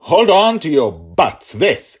Hold on to your butts.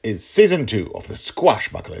 This is Season 2 of the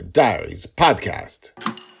Squashbuckler Diaries podcast.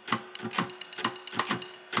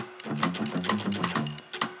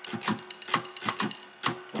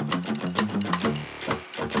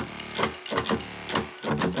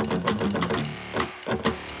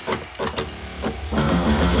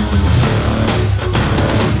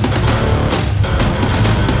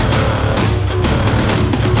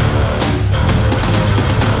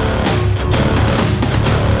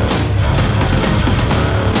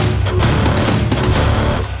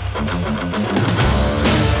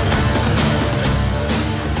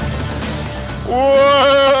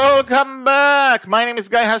 Welcome back. My name is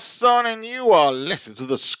Guy Hasson, and you are listening to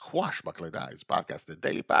the Squashbuckler Diaries podcast, the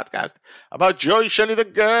daily podcast about Joy Shelley, the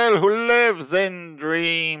girl who lives in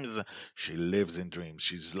dreams. She lives in dreams.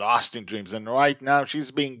 She's lost in dreams, and right now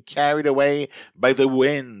she's being carried away by the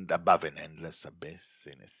wind above an endless abyss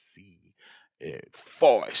in a sea, a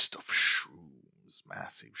forest of shrooms,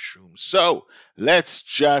 massive shrooms. So let's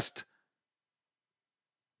just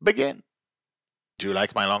begin. Do you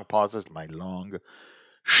like my long pauses? My long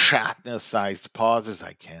Shatner-sized pauses?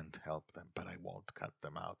 I can't help them, but I won't cut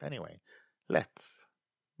them out. Anyway, let's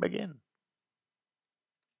begin.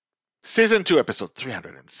 Season 2, episode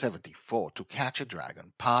 374, To Catch a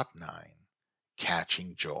Dragon, Part 9,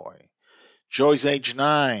 Catching Joy. Joy's age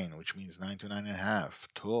 9, which means 9 to 9.5,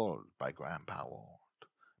 told by Grandpa Ward.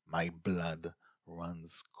 My blood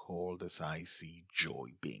runs cold as I see Joy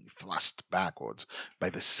being thrust backwards by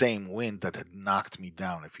the same wind that had knocked me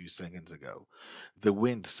down a few seconds ago. The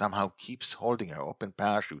wind somehow keeps holding her open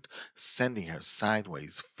parachute, sending her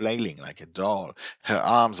sideways, flailing like a doll. Her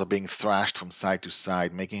arms are being thrashed from side to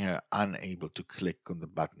side, making her unable to click on the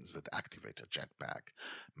buttons that activate her jetpack.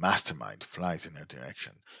 Mastermind flies in her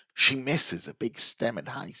direction. She misses a big stem at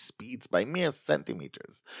high speeds by mere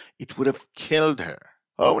centimeters. It would have killed her.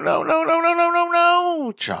 Oh,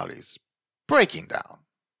 no. Charlie's breaking down.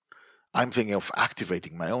 I'm thinking of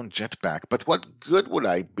activating my own jetpack, but what good would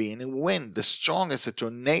I be in a wind as strong as a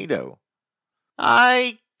tornado?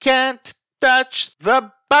 I can't touch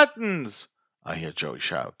the buttons, I hear Joey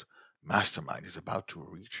shout. Mastermind is about to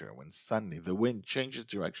reach her when suddenly the wind changes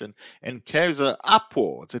direction and carries her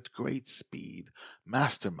upwards at great speed.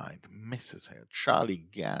 Mastermind misses her. Charlie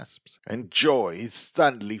gasps, and Joy is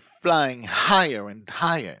suddenly flying higher and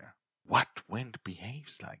higher. What wind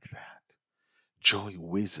behaves like that? Joy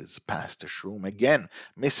whizzes past the shroom again,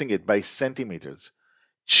 missing it by centimeters.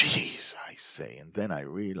 Jeez, I say, and then I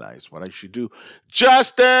realize what I should do.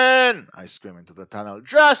 Justin! I scream into the tunnel.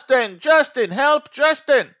 Justin! Help,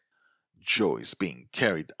 Justin! Joy is being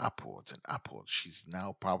carried upwards and upwards. She's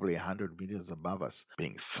now probably 100 meters above us,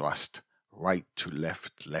 being thrust right to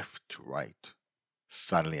left, left to right.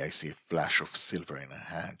 Suddenly I see a flash of silver in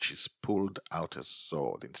her hand. She's pulled out her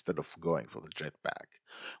sword instead of going for the jetpack.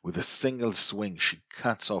 With a single swing, she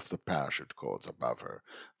cuts off the parachute cords above her.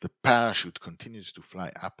 The parachute continues to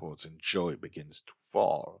fly upwards and Joy begins to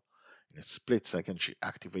fall. In a split second, she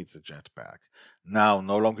activates the jetpack. Now,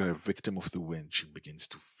 no longer a victim of the wind, she begins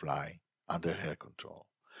to fly under her control.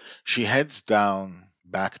 She heads down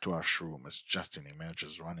back to our shroom as Justin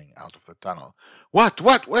emerges running out of the tunnel. What?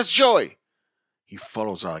 Where's Joy? He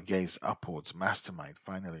follows our gaze upwards. Mastermind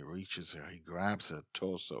finally reaches her. He grabs her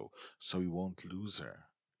torso so he won't lose her.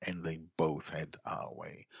 And they both head our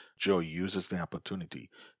way. Joy uses the opportunity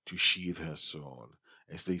to sheathe her sword.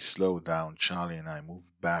 As they slow down, Charlie and I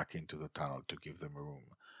move back into the tunnel to give them room.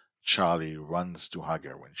 Charlie runs to hug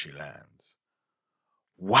her when she lands.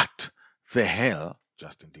 What the hell?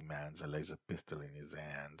 Justin demands, a laser pistol in his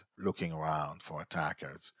hand, looking around for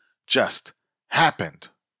attackers. Just happened.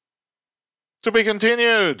 To be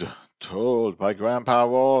continued. Told by Grandpa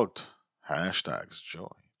Walt. Hashtags Joy,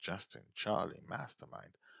 Justin, Charlie,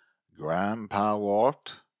 Mastermind. Grandpa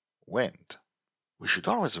Walt, wind. We should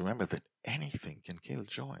always remember that anything can kill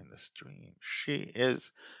Joy in this dream. She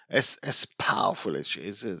is as powerful as she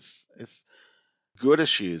is, as good as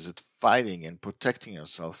she is at fighting and protecting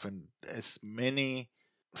herself, and as many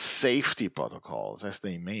safety protocols as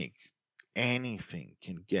they make. Anything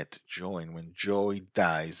can get Joy, and when Joy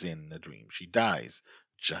dies in the dream, she dies.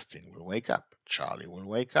 Justin will wake up. Charlie will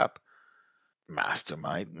wake up.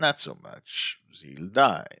 Mastermind, not so much. He'll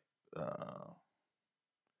die.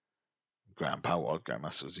 Grandpa Walt, Grandma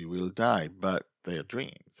Susie will die, but they're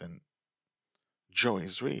dreams, and Joy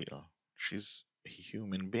is real. She's a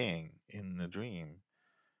human being in the dream,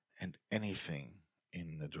 and anything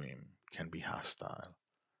in the dream can be hostile.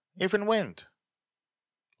 Even wind.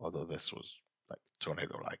 Although this was like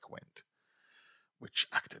tornado-like wind, which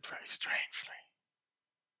acted very strangely.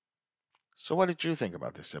 So what did you think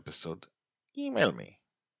about this episode? Email me.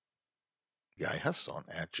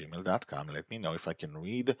 guyhasson@gmail.com. Let me know if I can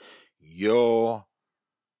read your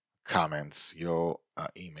comments, your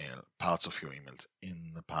email, parts of your emails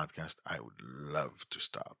in the podcast. I would love to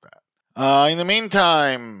start that. In the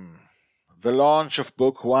meantime, the launch of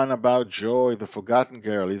book 1 about Joy, the Forgotten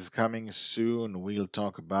Girl, is coming soon. We'll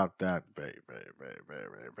talk about that very, very, very, very,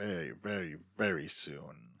 very, very, very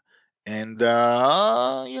soon. And,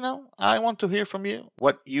 I want to hear from you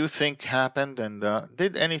what you think happened, and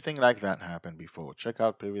did anything like that happen before? Check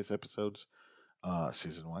out previous episodes,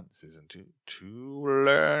 season 1, season 2, to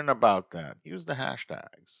learn about that. Use the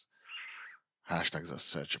hashtags. Hashtags are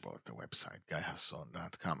searchable at the website,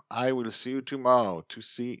 guyhasson.com. I will see you tomorrow to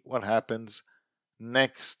see what happens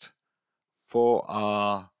next for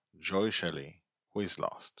our Joy Shelley, who is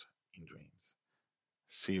lost in dreams.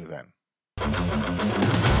 See you then.